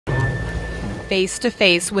Face to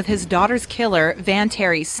face with his daughter's killer, Van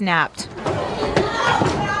Terry snapped.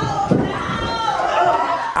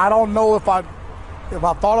 I don't know if I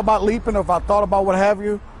thought about leaping or if I thought about what have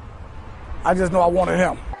you. I just know I wanted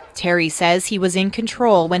him. Terry says he was in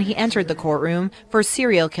control when he entered the courtroom for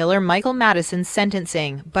serial killer Michael Madison's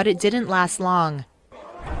sentencing, but it didn't last long.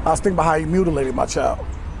 I was thinking about how you mutilated my child,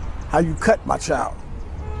 how you cut my child.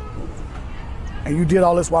 And you did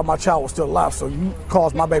all this while my child was still alive, so you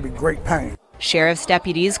caused my baby great pain. Sheriff's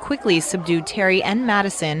deputies quickly subdued Terry and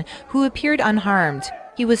Madison, who appeared unharmed.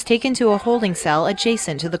 He was taken to a holding cell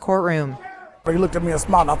adjacent to the courtroom. But he looked at me and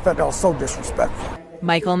smiled, and I felt that was so disrespectful.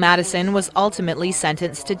 Michael Madison was ultimately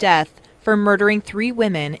sentenced to death for murdering 3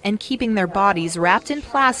 women and keeping their bodies wrapped in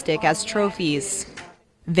plastic as trophies.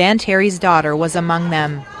 Van Terry's daughter was among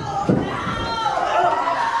them.